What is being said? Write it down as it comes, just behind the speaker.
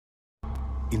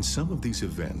In some of these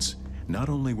events, not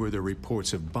only were there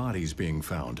reports of bodies being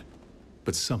found,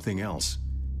 but something else.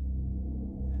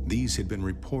 These had been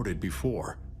reported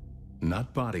before.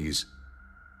 Not bodies,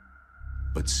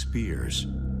 but spears.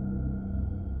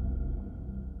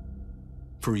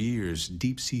 For years,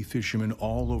 deep-sea fishermen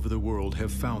all over the world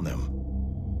have found them.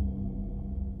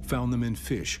 Found them in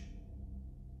fish,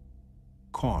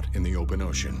 caught in the open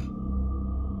ocean.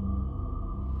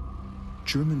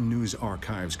 German news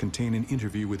archives contain an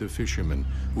interview with a fisherman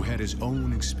who had his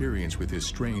own experience with this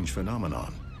strange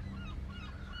phenomenon.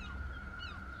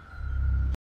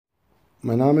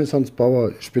 Mein Name ist Hans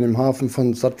Bauer, ich bin im Hafen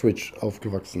von Sutteridge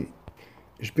aufgewachsen.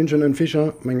 Ich bin schon ein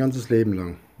Fischer mein ganzes Leben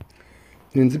lang.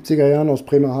 In den 70er Jahren aus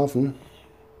Bremerhaven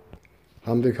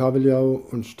haben wir Kabeljau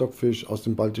und Stockfisch aus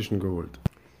dem Baltischen geholt.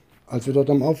 Als wir dort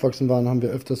am Aufwachsen waren, haben wir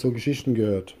öfter so Geschichten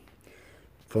gehört.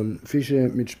 Von Fische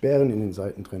mit Sperren in den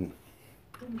Seiten drin.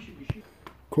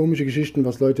 Komische Geschichten,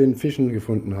 was Leute in Fischen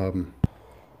gefunden haben.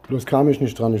 Bloß kam ich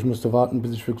nicht dran, ich musste warten,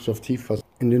 bis ich wirklich auf Tiefwasser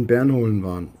in den Bärenholen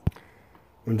war.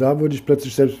 Und da wurde ich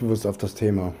plötzlich selbstbewusst auf das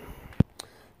Thema.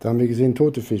 Da haben wir gesehen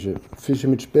tote Fische, Fische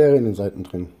mit Sperre in den Seiten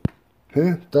drin.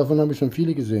 Davon habe ich schon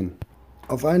viele gesehen.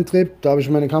 Auf einen Trip, da habe ich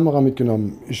meine Kamera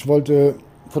mitgenommen. Ich wollte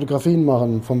Fotografien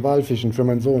machen vom Walfischen für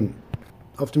meinen Sohn.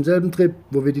 Auf demselben Trip,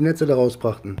 wo wir die Netze da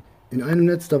rausbrachten. In einem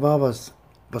Netz, da war was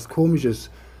Komisches.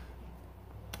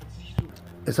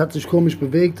 Es hat sich komisch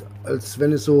bewegt, als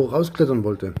wenn es so rausklettern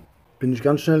wollte. Bin ich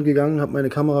ganz schnell gegangen, habe meine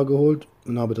Kamera geholt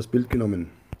und habe das Bild genommen.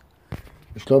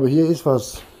 Ich glaube, hier ist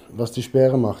was die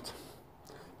Sperre macht.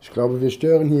 Ich glaube, wir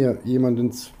stören hier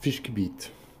jemandens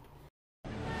Fischgebiet.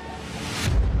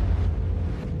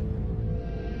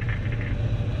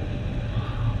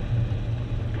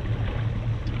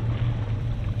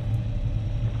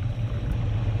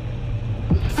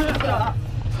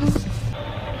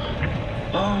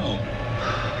 Oh.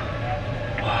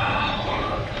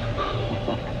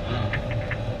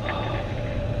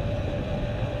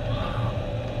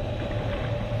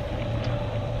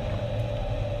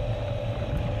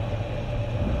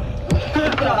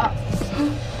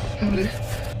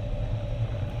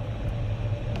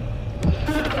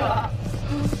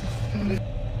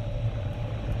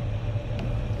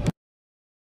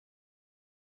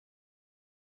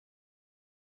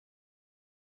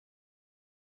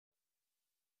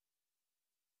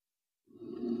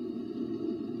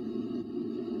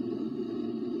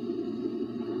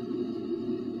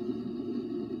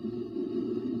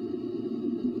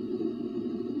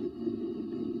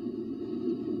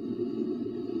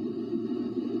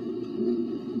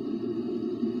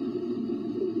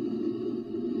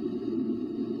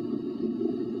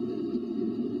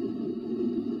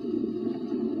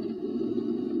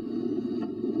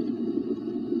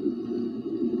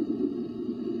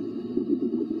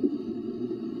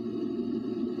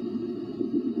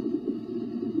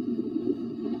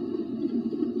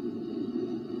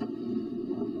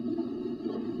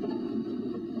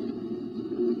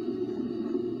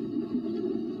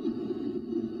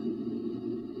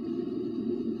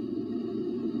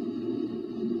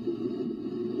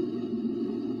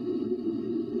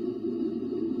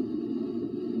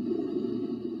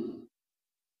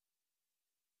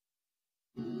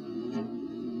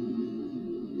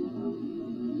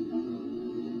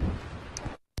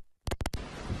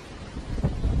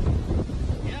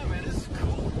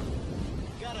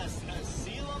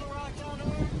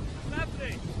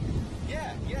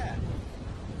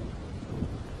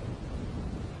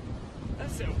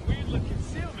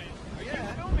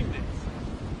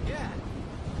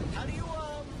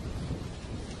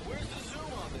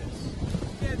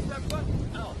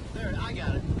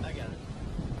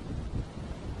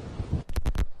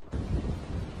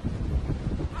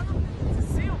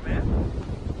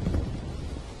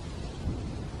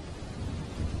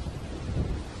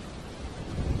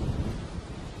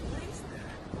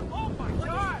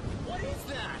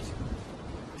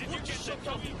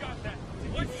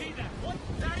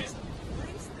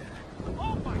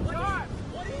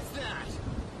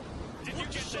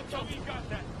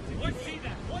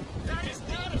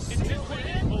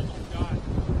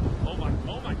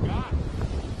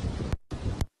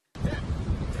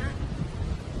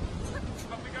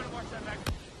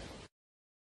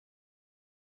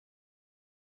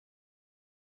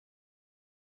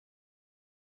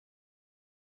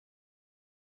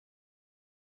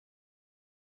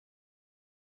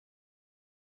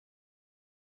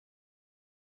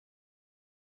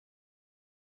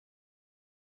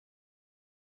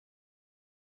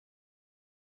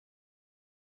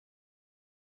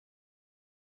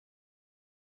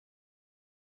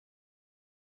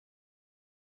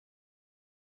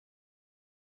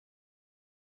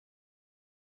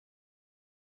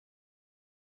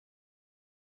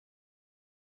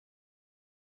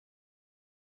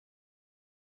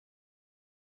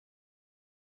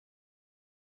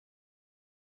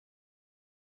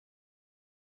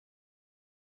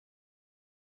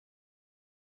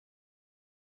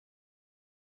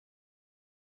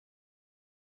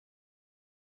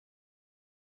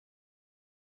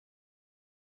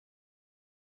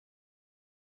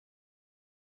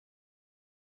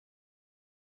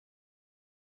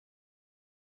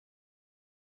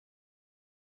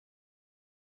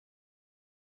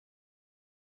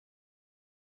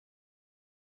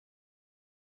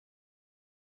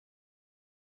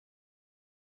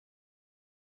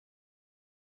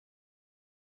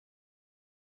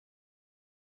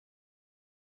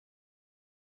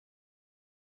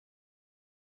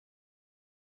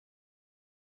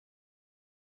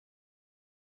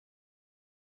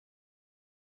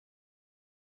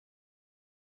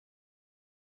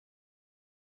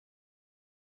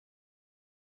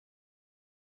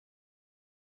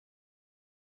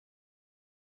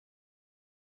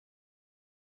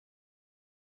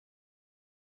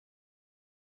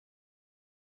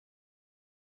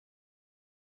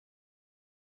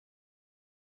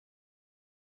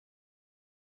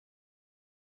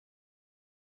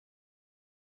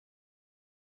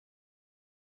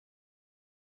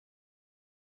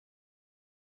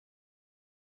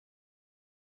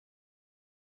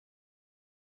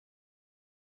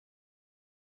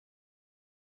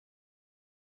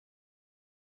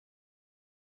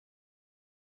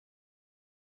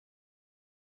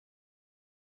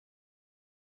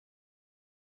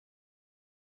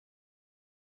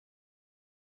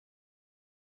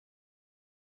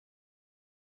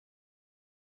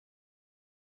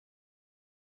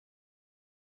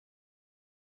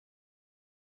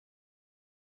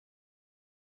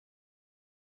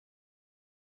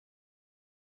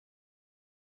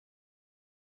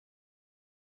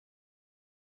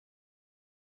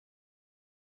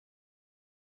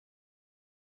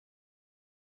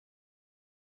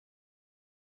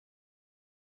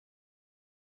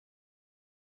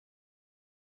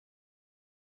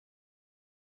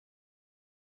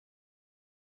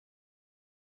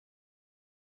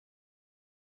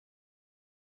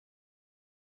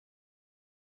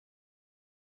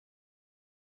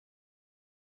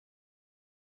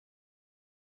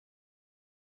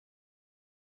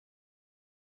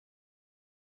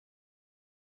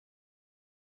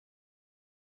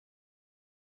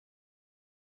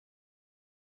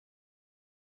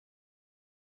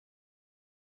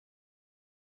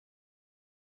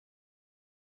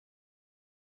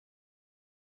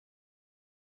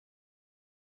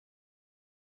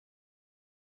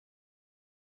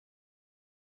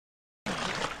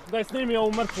 Daj snimi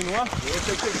ovu mrtvinu, a?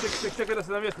 Čekaj da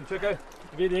se namjestim, čekaj.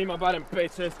 Vidi, ima barem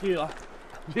 5-6 kila.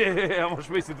 Ja možeš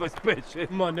misliti 25-6.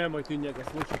 Ma nemoj ti njega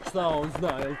slušati, šta on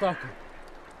zna, jel tako?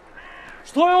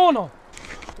 Što je ono?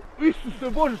 Isuse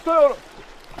Bože, što je ono?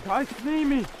 Daj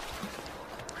snimi!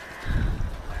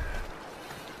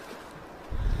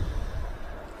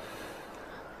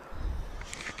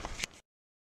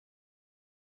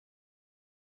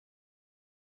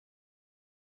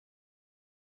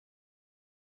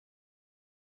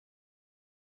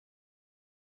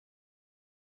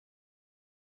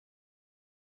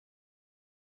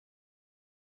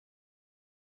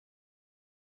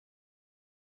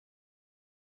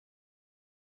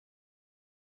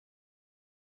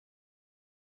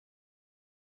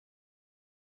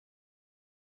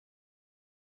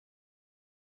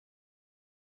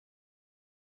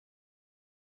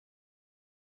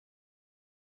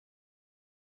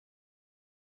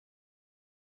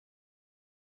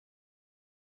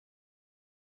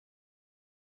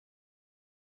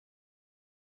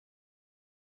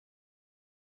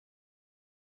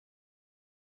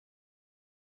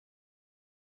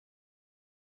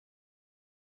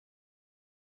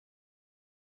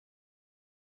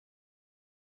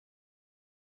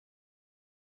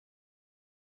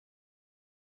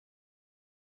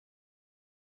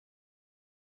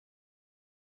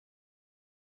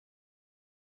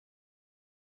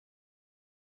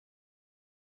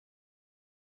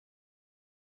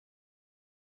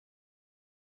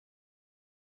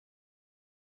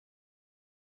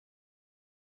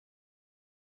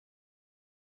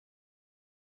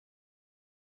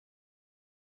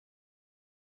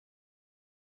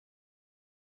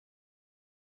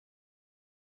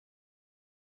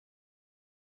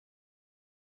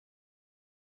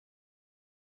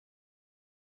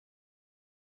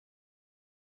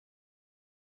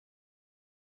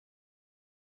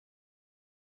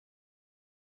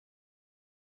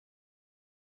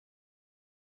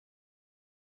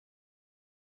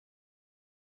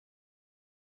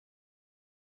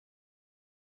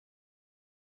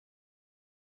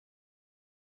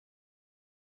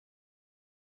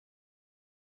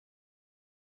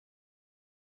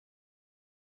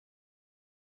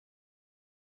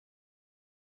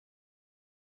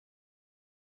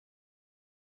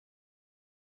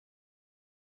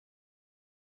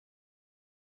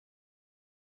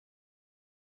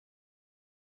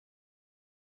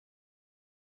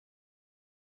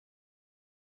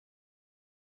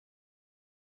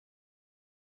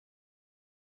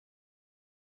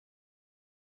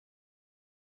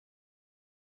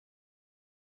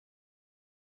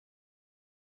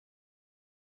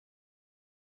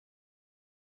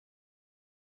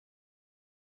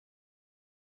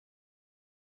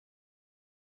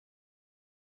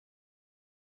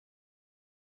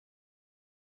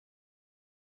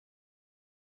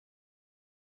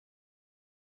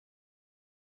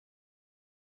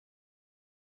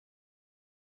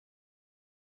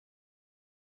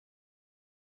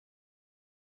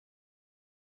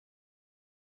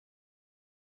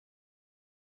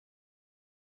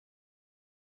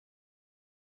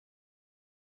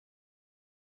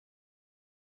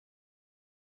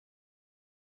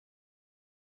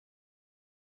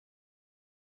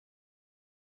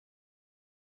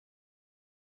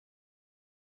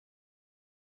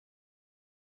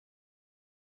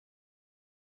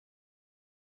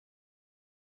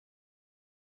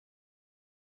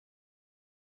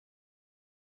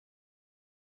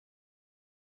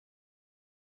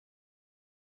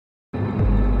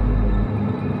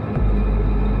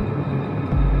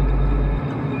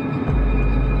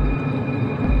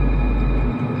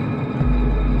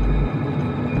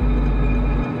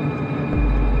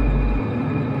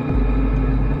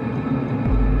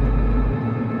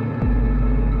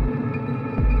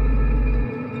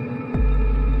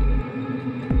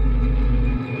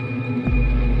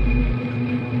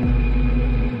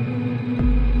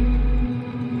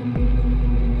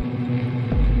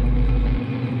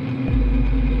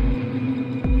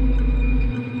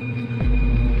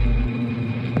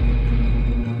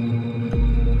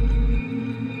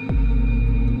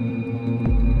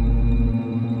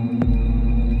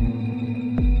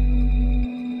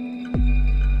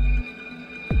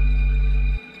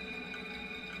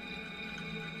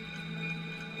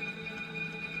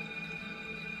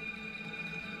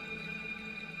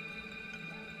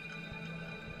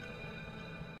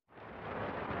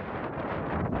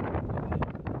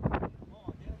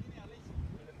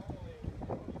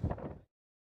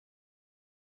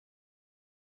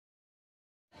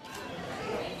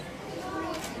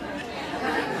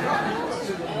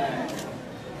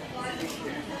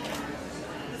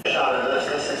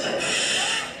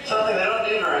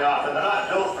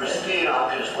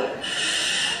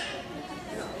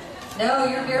 No,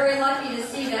 you're very lucky to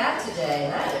see that today.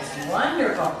 That is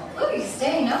wonderful. Look, he's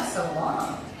staying up so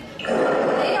long. They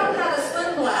don't have a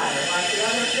swim bladder like the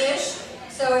other fish,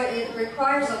 so it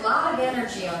requires a lot of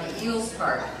energy on the eel's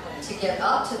part to get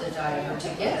up to the diver, to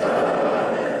get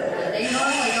there. They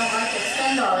normally don't like to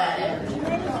spend all that energy.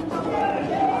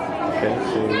 Okay,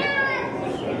 so...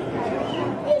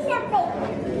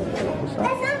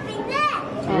 There's something there!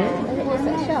 What's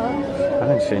that show? I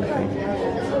don't see anything.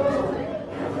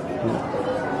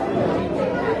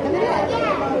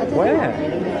 Where?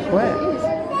 Where?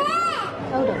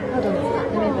 Hold on.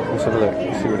 Let's have a look,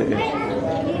 let's see what it is.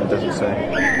 It doesn't say.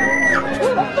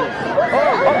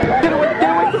 Oh! Get away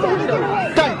from the window!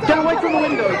 Dad, get away from the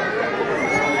window!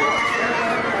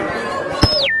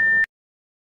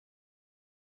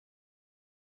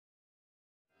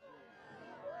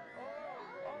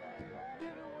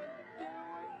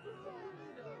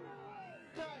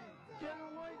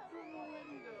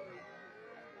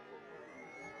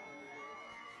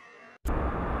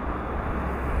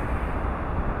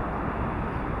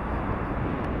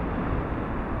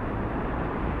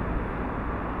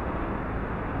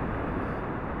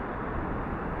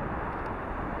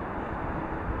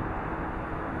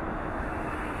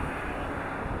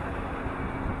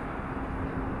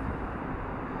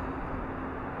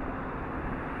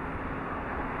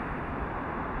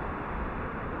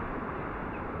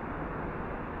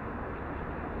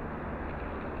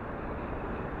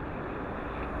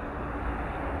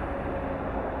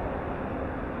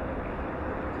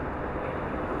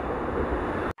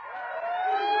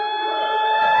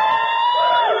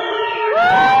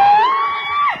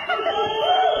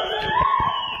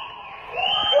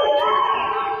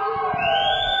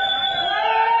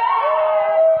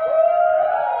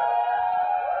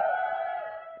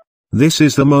 This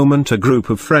is the moment a group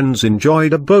of friends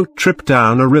enjoyed a boat trip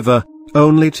down a river,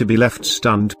 only to be left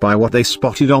stunned by what they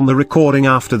spotted on the recording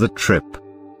after the trip.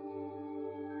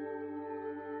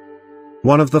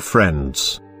 One of the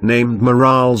friends, named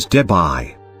Morales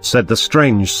Debye, said the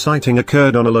strange sighting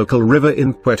occurred on a local river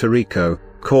in Puerto Rico,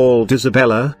 called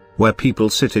Isabella, where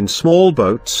people sit in small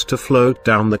boats to float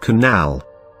down the canal.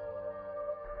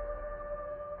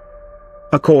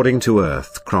 According to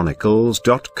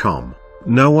EarthChronicles.com,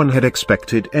 no one had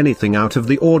expected anything out of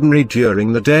the ordinary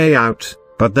during the day out,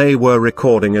 but they were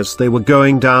recording as they were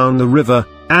going down the river,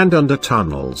 and under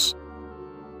tunnels.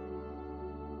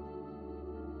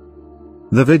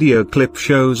 The video clip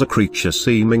shows a creature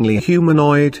seemingly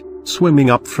humanoid, swimming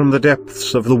up from the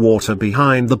depths of the water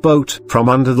behind the boat from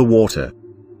under the water.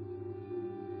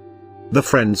 The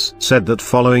friends said that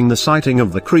following the sighting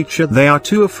of the creature they are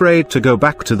too afraid to go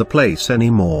back to the place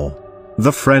anymore.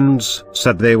 The friends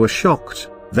said they were shocked,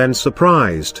 then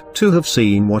surprised to have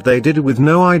seen what they did with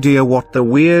no idea what the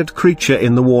weird creature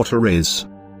in the water is.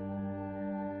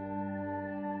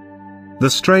 The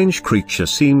strange creature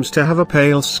seems to have a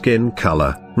pale skin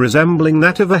color, resembling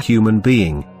that of a human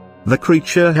being. The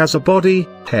creature has a body,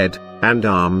 head, and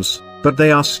arms, but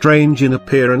they are strange in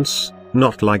appearance,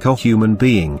 not like a human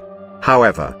being.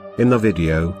 However, in the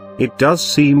video, it does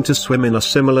seem to swim in a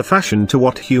similar fashion to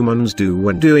what humans do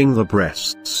when doing the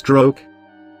breaststroke.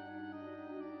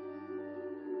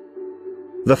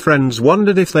 The friends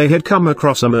wondered if they had come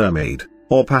across a mermaid,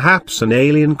 or perhaps an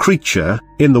alien creature,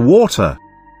 in the water.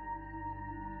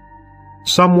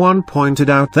 Someone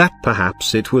pointed out that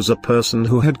perhaps it was a person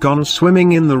who had gone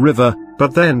swimming in the river,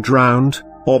 but then drowned,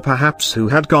 or perhaps who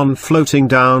had gone floating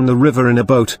down the river in a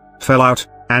boat, fell out,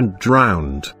 and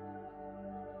drowned.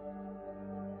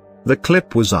 The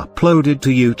clip was uploaded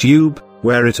to YouTube,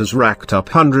 where it has racked up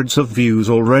hundreds of views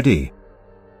already.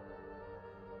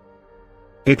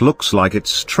 It looks like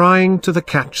it's trying to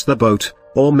catch the boat,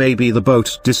 or maybe the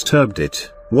boat disturbed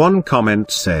it, one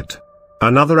comment said.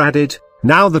 Another added,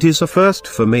 "Now that is a first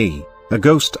for me, a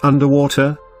ghost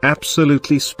underwater,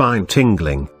 absolutely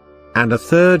spine-tingling." And a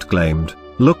third claimed,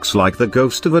 "Looks like the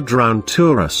ghost of a drowned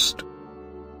tourist."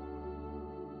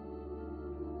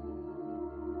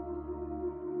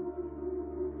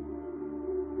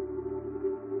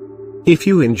 If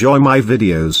you enjoy my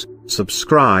videos,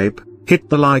 subscribe, hit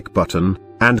the like button,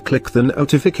 and click the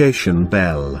notification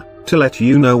bell, to let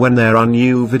you know when there are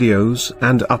new videos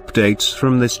and updates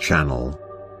from this channel.